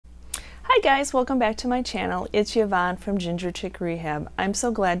Hi guys, welcome back to my channel. It's Yvonne from Ginger Chick Rehab. I'm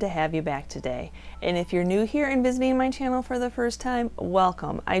so glad to have you back today. And if you're new here and visiting my channel for the first time,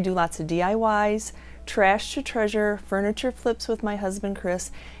 welcome. I do lots of DIYs, trash to treasure, furniture flips with my husband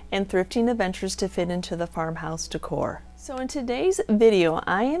Chris, and thrifting adventures to fit into the farmhouse decor. So in today's video,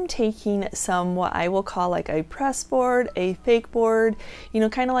 I am taking some what I will call like a press board, a fake board, you know,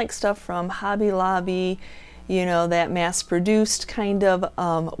 kind of like stuff from Hobby Lobby, you know, that mass-produced kind of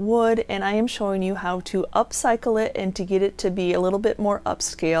wood, and I am showing you how to upcycle it and to get it to be a little bit more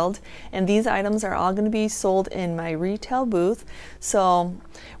upscaled. And these items are all going to be sold in my retail booth. So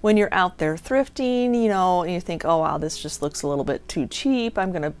when you're out there thrifting, you know, and you think, oh wow, this just looks a little bit too cheap,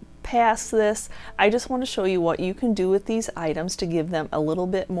 I'm going to pass this. I just want to show you what you can do with these items to give them a little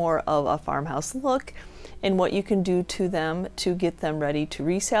bit more of a farmhouse look, and what you can do to them to get them ready to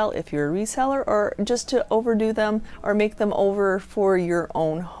resell if you're a reseller, or just to overdo them or make them over for your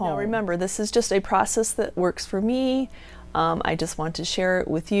own home. Now remember, this is just a process that works for me. I just want to share it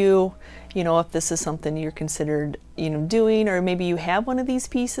with you, you know, if this is something you're considered, you know, doing, or maybe you have one of these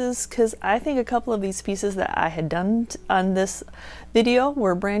pieces, because I think a couple of these pieces that I had done on this video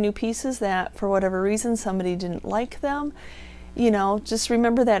were brand new pieces that for whatever reason somebody didn't like them. You know, just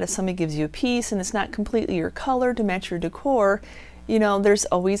remember that if somebody gives you a piece and it's not completely your color to match your decor, you know, there's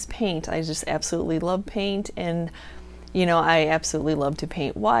always paint. I just absolutely love paint, and you know, I absolutely love to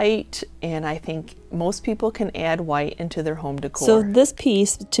paint white, and I think most people can add white into their home decor. So this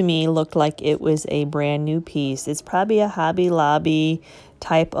piece to me looked like it was a brand new piece. It's probably a Hobby Lobby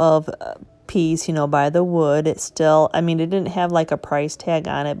type of piece, you know, by the wood. It still, I mean, it didn't have like a price tag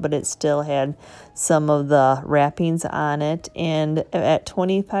on it, but it still had some of the wrappings on it. And at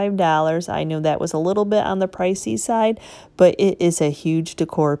 $25, I knew that was a little bit on the pricey side, but it is a huge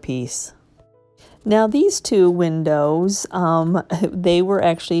decor piece. Now these two windows, they were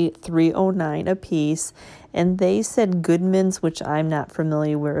actually $3.09 a piece, and they said Goodman's, which I'm not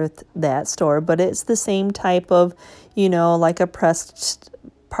familiar with that store, but it's the same type of, you know, like a pressed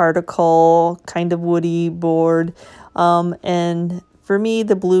particle kind of woody board, and for me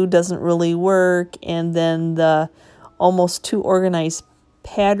the blue doesn't really work, and then the almost too organized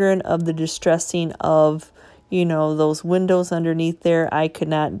pattern of the distressing of, you know, those windows underneath there, I could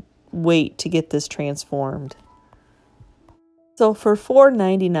not wait to get this transformed. So for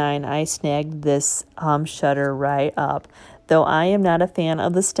 $4.99 I snagged this shutter right up. Though I am not a fan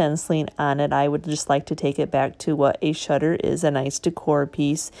of the stenciling on it, I would just like to take it back to what a shutter is, a nice decor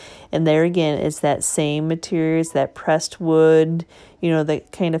piece. And there again, it's that same material, it's that pressed wood, you know,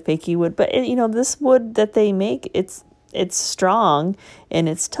 that kind of fakey wood. But, you know, this wood that they make, it's strong and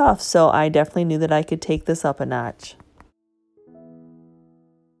it's tough. So I definitely knew that I could take this up a notch.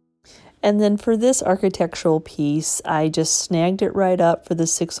 And then for this architectural piece, I just snagged it right up for the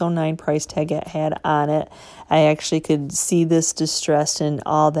 $6.09 price tag it had on it. I actually could see this distressed and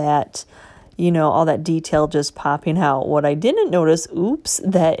all that, you know, all that detail just popping out. What I didn't notice, oops,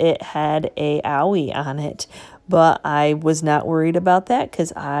 that it had a owie on it. But I was not worried about that,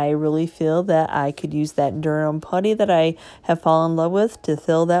 because I really feel that I could use that Durham putty that I have fallen in love with to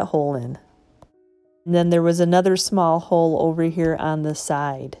fill that hole in. And then there was another small hole over here on the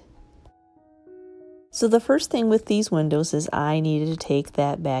side. So the first thing with these windows is I needed to take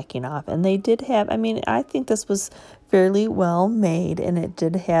that backing off, and they did have, I mean, I think this was fairly well made, and it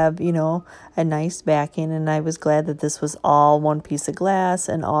did have, you know, a nice backing, and I was glad that this was all one piece of glass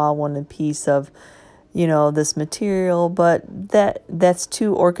and all one piece of, you know, this material, but that's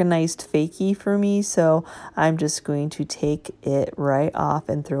too organized fakey for me, so I'm just going to take it right off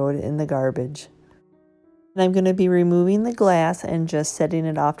and throw it in the garbage. And I'm going to be removing the glass and just setting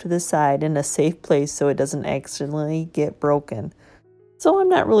it off to the side in a safe place so it doesn't accidentally get broken. So I'm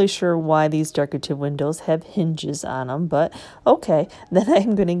not really sure why these decorative windows have hinges on them, but okay. Then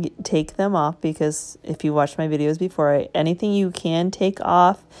I'm going to take them off, because if you watched my videos before, anything you can take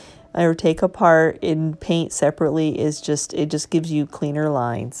off or take apart and paint separately is just, it just gives you cleaner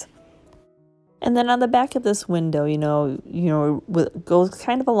lines. And then on the back of this window, you know, goes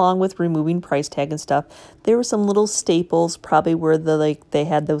kind of along with removing price tag and stuff, there were some little staples, probably where they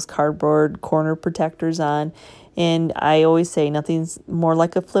had those cardboard corner protectors on. And I always say nothing's more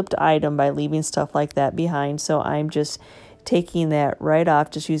like a flipped item by leaving stuff like that behind. So I'm just taking that right off,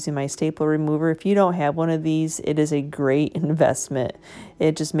 just using my staple remover. If you don't have one of these, it is a great investment.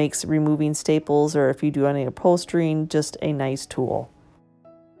 It just makes removing staples, or if you do any upholstering, just a nice tool.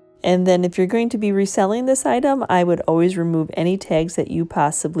 And then if you're going to be reselling this item, I would always remove any tags that you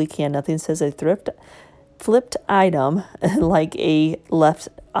possibly can. Nothing says a flipped item like a left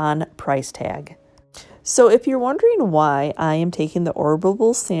on price tag. So if you're wondering why I am taking the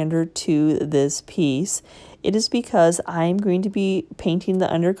orbable sander to this piece, it is because I'm going to be painting the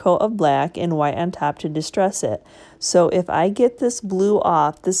undercoat of black and white on top to distress it. So if I get this blue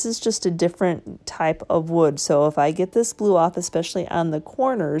off, this is just a different type of wood. So if I get this blue off, especially on the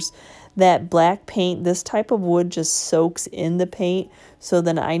corners, that black paint, this type of wood just soaks in the paint. So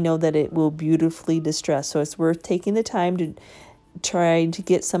then I know that it will beautifully distress. So it's worth taking the time to try to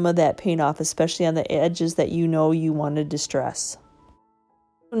get some of that paint off, especially on the edges that you know you want to distress.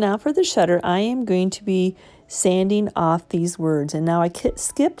 Now for the shutter, I am going to be sanding off these words. And now I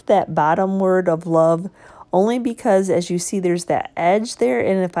skipped that bottom word of love only because, as you see, there's that edge there.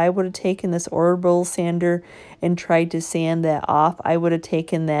 And if I would have taken this orbital sander and tried to sand that off, I would have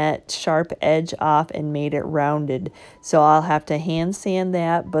taken that sharp edge off and made it rounded. So I'll have to hand sand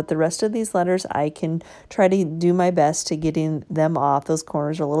that. But the rest of these letters, I can try to do my best to getting them off. Those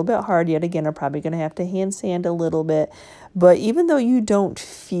corners are a little bit hard. Yet again, I'm probably going to have to hand sand a little bit. But even though you don't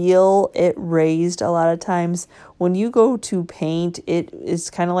feel it raised a lot of times, when you go to paint, it is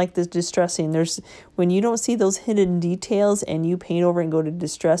kind of like this distressing. When you don't see those hidden details and you paint over and go to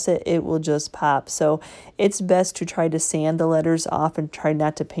distress it, it will just pop. So it's best to try to sand the letters off and try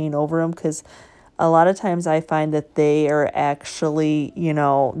not to paint over them, because a lot of times I find that they are actually,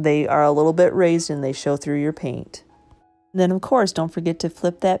 they are a little bit raised and they show through your paint. Then, of course, don't forget to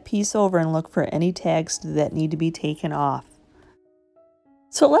flip that piece over and look for any tags that need to be taken off.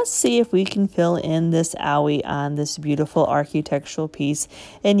 So let's see if we can fill in this owie on this beautiful architectural piece.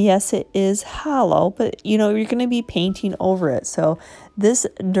 And yes, it is hollow, but you're going to be painting over it. So this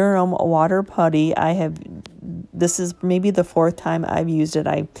Durham water putty, this is maybe the 4th time I've used it.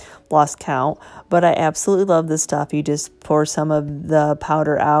 I lost count, but I absolutely love this stuff. You just pour some of the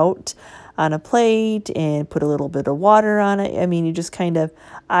powder out on a plate and put a little bit of water on it. I mean, you just kind of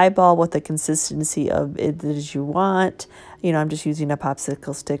eyeball what the consistency of it is you want. I'm just using a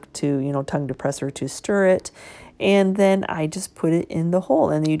popsicle stick to, tongue depressor to stir it. And then I just put it in the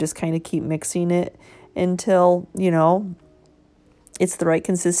hole, and you just kind of keep mixing it until, it's the right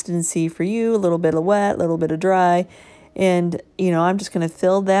consistency for you. A little bit of wet, a little bit of dry. And, I'm just going to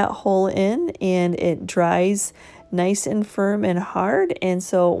fill that hole in, and it dries nice and firm and hard. And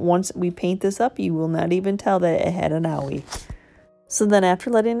so once we paint this up, you will not even tell that it had an owie. So then after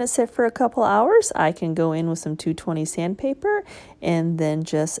letting it sit for a couple hours, I can go in with some 220 sandpaper and then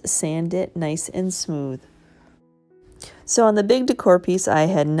just sand it nice and smooth. So on the big decor piece, I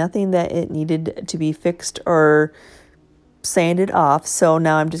had nothing that it needed to be fixed or sanded off. So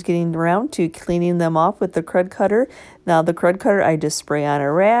now I'm just getting around to cleaning them off with the crud cutter. Now the crud cutter, I just spray on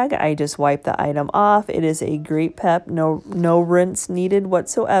a rag. I just wipe the item off. It is a great pep, no rinse needed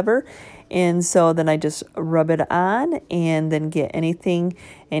whatsoever. And so then I just rub it on and then get any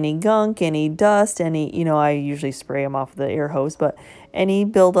gunk, any dust, I usually spray them off with the air hose, but any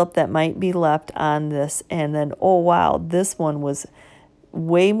buildup that might be left on this. And then, oh wow, this one was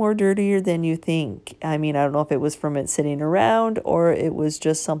way more dirtier than you think. I mean, I don't know if it was from it sitting around or it was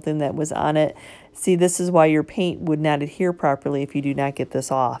just something that was on it. See, this is why your paint would not adhere properly if you do not get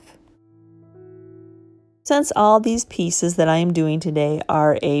this off. Since all these pieces that I am doing today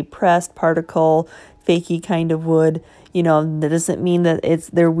are a pressed particle, fakey kind of wood, that doesn't mean that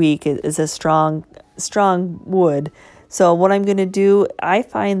they're weak. It is a strong wood. So what I'm going to do, I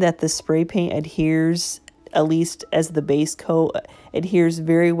find that the spray paint adheres, at least as the base coat, adheres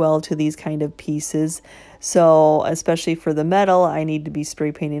very well to these kind of pieces. So especially for the metal, I need to be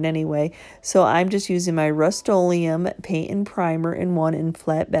spray painting anyway. So I'm just using my Rust-Oleum paint and primer in one in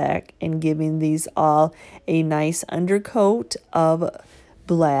flat back and giving these all a nice undercoat of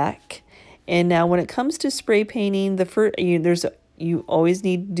black. And now when it comes to spray painting, you always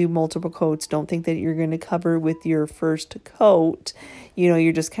need to do multiple coats. Don't think that you're going to cover with your first coat.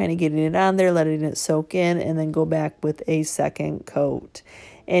 You're just kind of getting it on there, letting it soak in, and then go back with a second coat.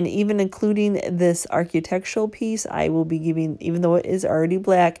 And even including this architectural piece, I will be giving, even though it is already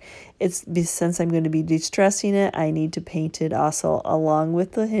black, since I'm going to be distressing it, I need to paint it also along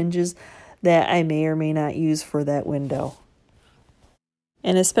with the hinges that I may or may not use for that window.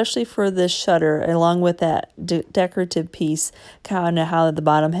 And especially for this shutter, along with that decorative piece, kind of how the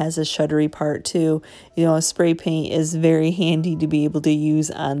bottom has a shuttery part too. Spray paint is very handy to be able to use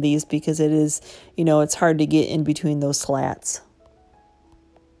on these because it is, it's hard to get in between those slats.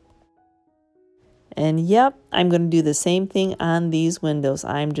 And yep, I'm going to do the same thing on these windows.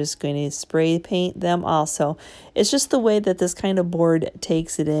 I'm just going to spray paint them also. It's just the way that this kind of board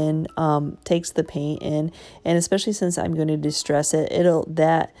takes it in, takes the paint in. And especially since I'm going to distress it,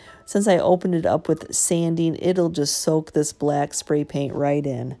 since I opened it up with sanding, it'll just soak this black spray paint right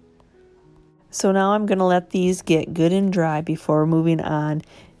in. So now I'm going to let these get good and dry before moving on.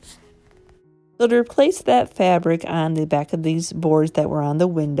 So to replace that fabric on the back of these boards that were on the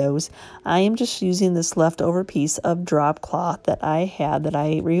windows, I am just using this leftover piece of drop cloth that I had that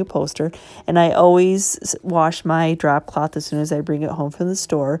I reupholstered. And I always wash my drop cloth as soon as I bring it home from the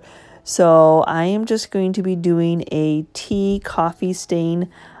store. So I am just going to be doing a tea coffee stain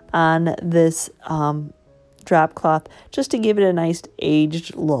on this drop cloth just to give it a nice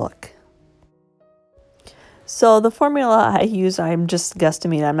aged look. So the formula I use, I'm just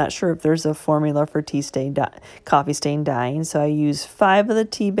guesstimating. I'm not sure if there's a formula for coffee stain dyeing. So I use 5 of the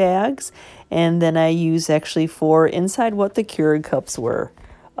tea bags, and then I use actually 4 inside what the Keurig cups were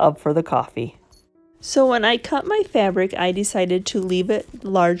for the coffee. So when I cut my fabric, I decided to leave it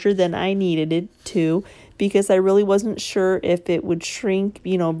larger than I needed it to, because I really wasn't sure if it would shrink,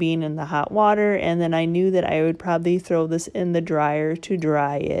 you know, being in the hot water. And then I knew that I would probably throw this in the dryer to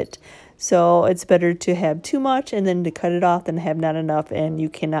dry it. So it's better to have too much and then to cut it off than have not enough and you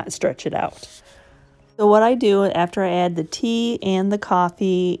cannot stretch it out. So what I do after I add the tea and the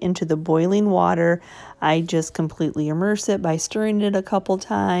coffee into the boiling water, I just completely immerse it by stirring it a couple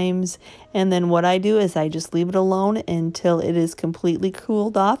times. And then what I do is I just leave it alone until it is completely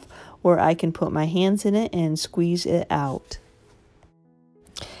cooled off, where I can put my hands in it and squeeze it out.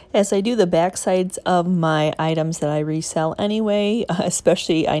 As I do the back sides of my items that I resell anyway,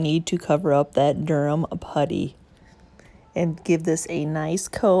 especially I need to cover up that Durham putty and give this a nice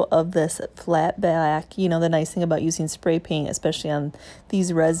coat of this flat back. You know, the nice thing about using spray paint, especially on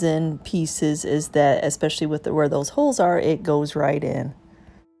these resin pieces, is that especially with where those holes are, it goes right in.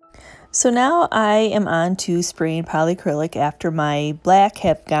 So now I am on to spraying polyacrylic after my black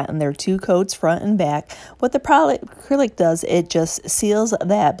have gotten their 2 coats front and back. What the polyacrylic does, it just seals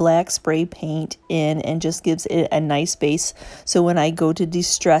that black spray paint in and just gives it a nice base. So when I go to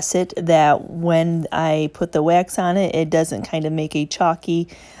distress it, that when I put the wax on it, it doesn't kind of make a chalky.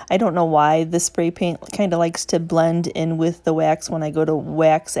 I don't know why the spray paint kind of likes to blend in with the wax when I go to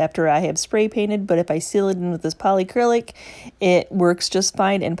wax after I have spray painted, but if I seal it in with this polyacrylic, it works just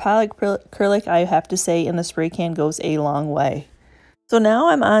fine. And polyacrylic, I have to say, in the spray can goes a long way. So now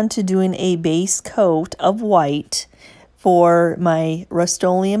I'm on to doing a base coat of white for my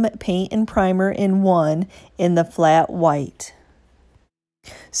Rust-Oleum paint and primer in 1 in the flat white.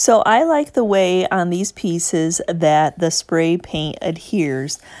 So I like the way on these pieces that the spray paint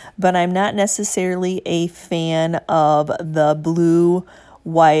adheres, but I'm not necessarily a fan of the blue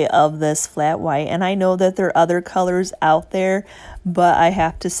white of this flat white. And I know that there are other colors out there, but I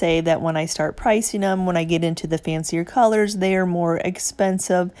have to say that when I start pricing them, when I get into the fancier colors, they are more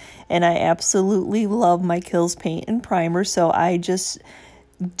expensive. And I absolutely love my Kills paint and primer, so I just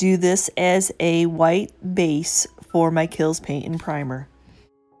do this as a white base for my Kills paint and primer.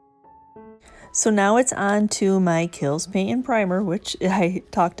 So now it's on to my Kills paint and primer, which I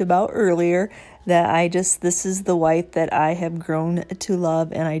talked about earlier, that this is the white that I have grown to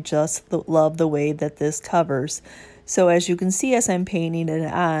love, and I just love the way that this covers. So as you can see, as I'm painting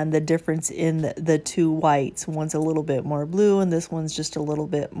it on, the difference in the 2 whites, one's a little bit more blue and this one's just a little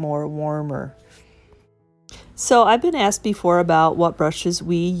bit more warmer. So I've been asked before about what brushes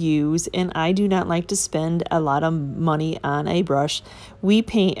we use, and I do not like to spend a lot of money on a brush. We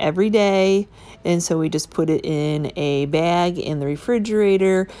paint every day, and so we just put it in a bag in the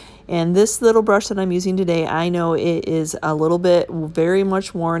refrigerator. And this little brush that I'm using today, I know it is a little bit very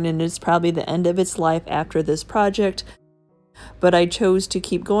much worn, and it's probably the end of its life after this project. But I chose to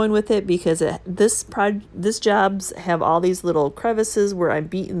keep going with it because this jobs have all these little crevices where I'm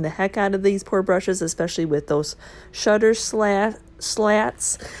beating the heck out of these poor brushes, especially with those shutter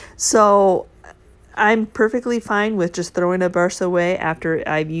slats. So I'm perfectly fine with just throwing a brush away after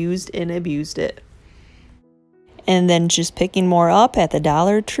I've used and abused it. And then just picking more up at the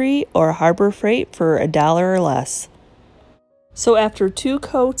Dollar Tree or Harbor Freight for $1 or less. So after 2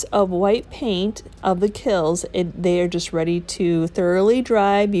 coats of white paint of the Kills, they are just ready to thoroughly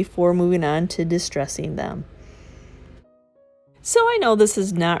dry before moving on to distressing them. So I know this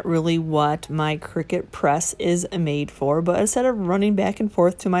is not really what my Cricut press is made for, but instead of running back and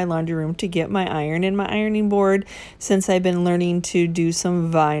forth to my laundry room to get my iron and my ironing board, since I've been learning to do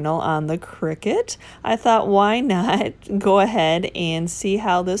some vinyl on the Cricut, I thought, why not go ahead and see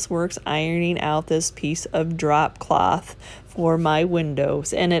how this works ironing out this piece of drop cloth for my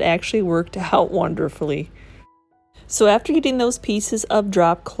windows, and it actually worked out wonderfully. So after getting those pieces of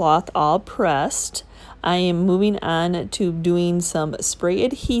drop cloth all pressed, I am moving on to doing some spray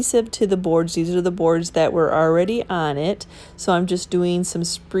adhesive to the boards. These are the boards that were already on it. So I'm just doing some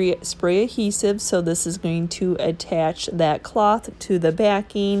spray adhesive. So this is going to attach that cloth to the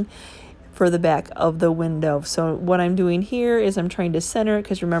backing for the back of the window. So what I'm doing here is I'm trying to center it,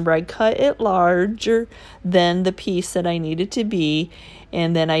 because remember I cut it larger than the piece that I needed to be,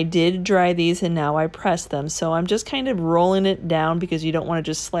 and then I did dry these and now I press them. So I'm just kind of rolling it down, because you don't want to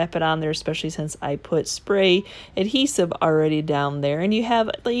just slap it on there, especially since I put spray adhesive already down there, and you have,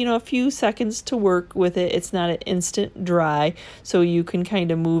 you know, a few seconds to work with it. It's not an instant dry, so you can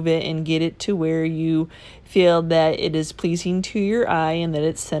kind of move it and get it to where you feel that it is pleasing to your eye and that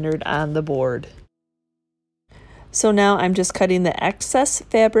it's centered on the board. So now I'm just cutting the excess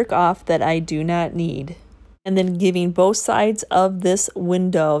fabric off that I do not need, and then giving both sides of this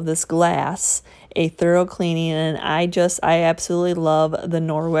window, this glass, a thorough cleaning. And I absolutely love the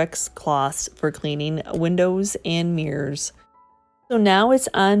Norwex cloths for cleaning windows and mirrors. So now it's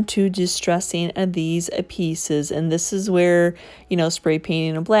on to distressing these pieces, and this is where, you know, spray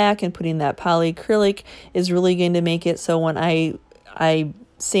painting in black and putting that polyacrylic is really going to make it so when I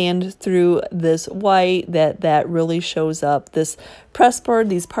sand through this white, that really shows up. This press board,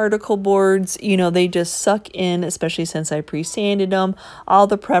 these particle boards, you know, they just suck in, especially since I pre-sanded them. All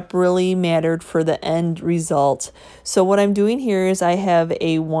the prep really mattered for the end result. So what I'm doing here is I have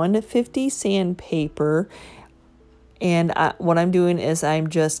a 150 sandpaper, and what I'm doing is I'm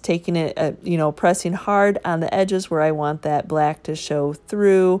just taking it, you know, pressing hard on the edges where I want that black to show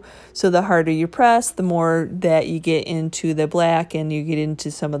through. So the harder you press, the more that you get into the black, and you get into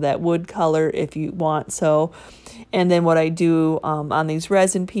some of that wood color if you want so. And then what I do on these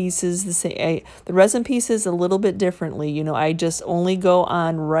resin pieces, the resin pieces a little bit differently. You know, I just only go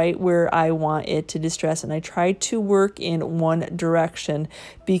on right where I want it to distress, and I try to work in one direction,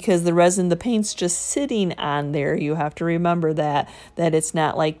 because the resin, the paint's just sitting on there. You have to remember that it's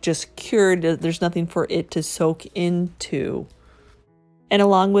not like just cured. There's nothing for it to soak into. And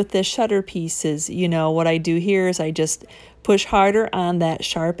along with the shutter pieces, you know, what I do here is I just push harder on that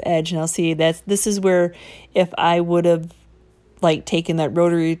sharp edge. Now see, this is where if I would have like taken that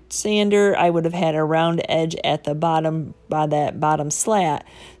rotary sander, I would have had a round edge at the bottom by that bottom slat.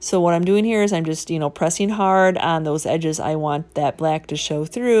 So what I'm doing here is I'm just, you know, pressing hard on those edges I want that black to show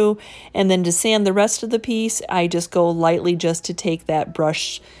through. And then to sand the rest of the piece, I just go lightly just to take that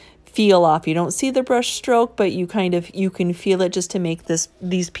brush feel off. You don't see the brush stroke, but you can feel it just to make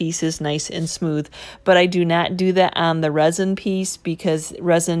these pieces nice and smooth. But I do not do that on the resin piece, because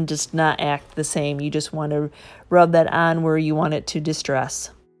resin does not act the same. You just want to rub that on where you want it to distress.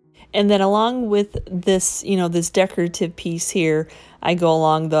 And then along with this, you know, this decorative piece here, I go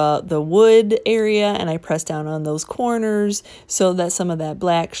along the wood area and I press down on those corners so that some of that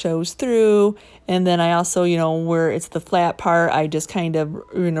black shows through. And then I also, you know, where it's the flat part, I just kind of,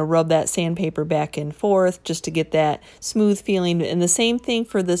 you know, rub that sandpaper back and forth just to get that smooth feeling. And the same thing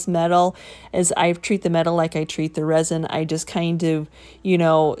for this metal, as I treat the metal like I treat the resin. I just kind of, you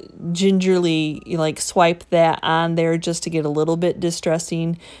know, gingerly like swipe that on there just to get a little bit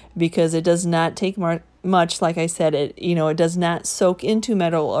distressing, because it does not take much. Like I said, it does not soak into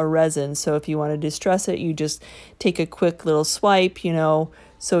metal or resin. So if you want to distress it, you just take a quick little swipe, you know,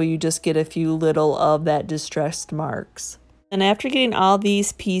 so you just get a few little of that distressed marks. And after getting all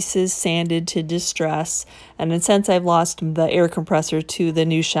these pieces sanded to distress, and then since I've lost the air compressor to the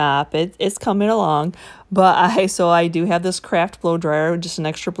new shop, it's coming along. But I do have this craft blow dryer, just an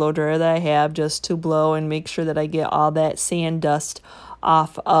extra blow dryer that I have just to blow and make sure that I get all that sand dust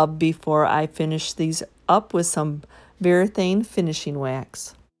off of before I finish these up with some Varathane finishing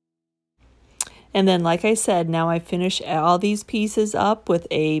wax. And then, like I said, now I finish all these pieces up with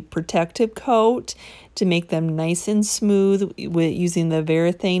a protective coat to make them nice and smooth with using the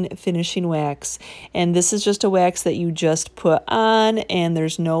Varathane finishing wax. And this is just a wax that you just put on, and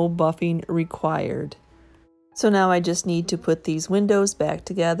there's no buffing required. So now I just need to put these windows back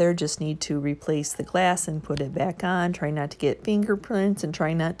together, just need to replace the glass and put it back on, try not to get fingerprints and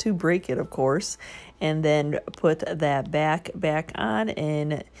try not to break it, of course, and then put that back on,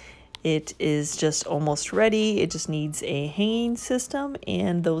 and it is just almost ready. It just needs a hanging system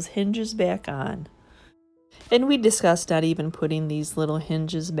and those hinges back on. And we discussed not even putting these little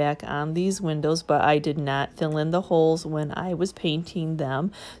hinges back on these windows, but I did not fill in the holes when I was painting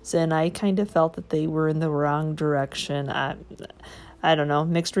them. So, and I kind of felt that they were in the wrong direction. I don't know,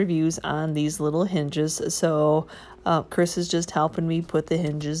 mixed reviews on these little hinges. So Chris is just helping me put the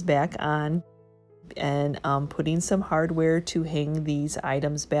hinges back on and putting some hardware to hang these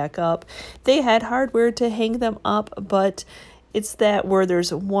items back up. They had hardware to hang them up, but it's that where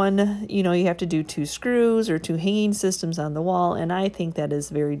there's one, you know, you have to do 2 screws or 2 hanging systems on the wall, and I think that is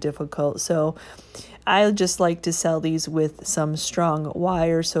very difficult. So I just like to sell these with some strong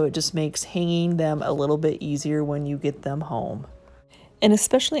wire, so it just makes hanging them a little bit easier when you get them home. And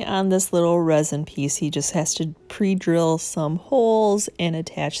especially on this little resin piece, he just has to pre-drill some holes and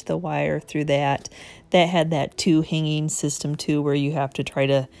attach the wire through that. That had that two hanging system too, where you have to try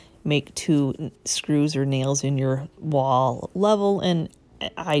to make two screws or nails in your wall level, and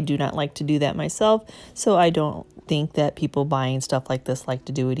I do not like to do that myself, so I don't think that people buying stuff like this like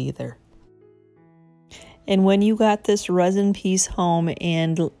to do it either. And when you got this resin piece home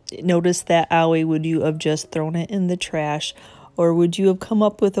and noticed that owie, would you have just thrown it in the trash? Or would you have come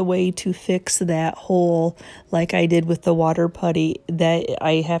up with a way to fix that hole like I did with the water putty? That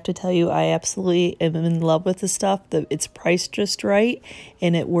I have to tell you, I absolutely am in love with the stuff. It's priced just right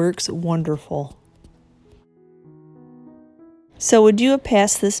and it works wonderful. So would you have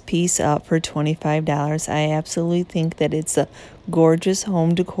passed this piece up for $25? I absolutely think that it's a gorgeous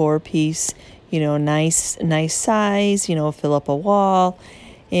home decor piece. You know, nice size, you know, fill up a wall.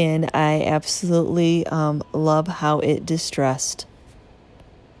 And I absolutely love how it distressed.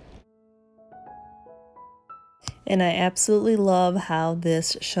 And I absolutely love how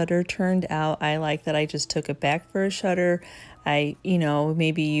this shutter turned out. I like that I just took it back for a shutter. You know,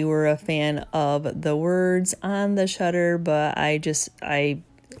 maybe you were a fan of the words on the shutter, but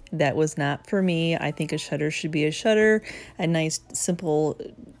that was not for me. I think a shutter should be a shutter, a nice simple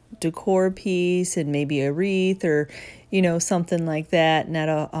decor piece, and maybe a wreath or, you know, something like that. Not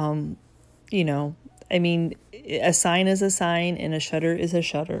a, you know, I mean, a sign is a sign and a shutter is a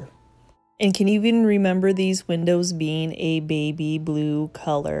shutter. And can you even remember these windows being a baby blue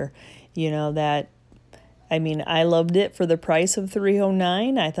color? You know, that, I mean, I loved it for the price of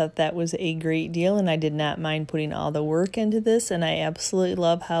 $309. I thought that was a great deal, and I did not mind putting all the work into this. And I absolutely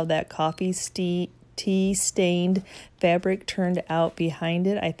love how that coffee tea stained fabric turned out behind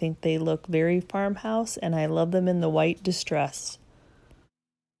it. I think they look very farmhouse, and I love them in the white distress.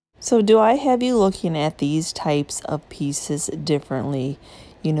 So do I have you looking at these types of pieces differently?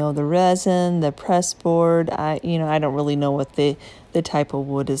 You know, the resin, the press board, I don't really know what the type of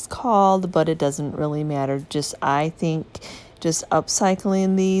wood is called, but it doesn't really matter. I think just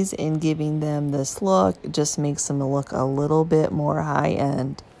upcycling these and giving them this look just makes them look a little bit more high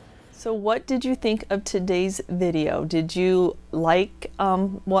end. So what did you think of today's video? Did you like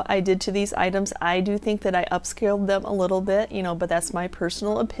what I did to these items? I do think that I upscaled them a little bit, you know, but that's my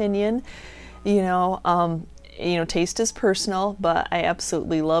personal opinion. You know, taste is personal, but I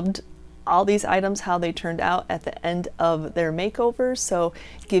absolutely loved all these items, how they turned out at the end of their makeover. So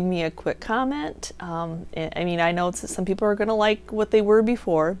give me a quick comment. I mean, I know some people are gonna like what they were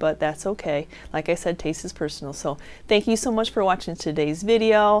before, but that's okay. Like I said, taste is personal. So thank you so much for watching today's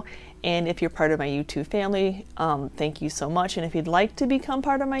video. And if you're part of my YouTube family, thank you so much. And if you'd like to become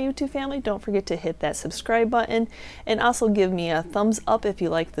part of my YouTube family, don't forget to hit that subscribe button, and also give me a thumbs up if you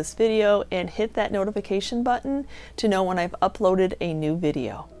like this video, and hit that notification button to know when I've uploaded a new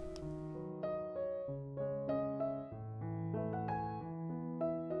video.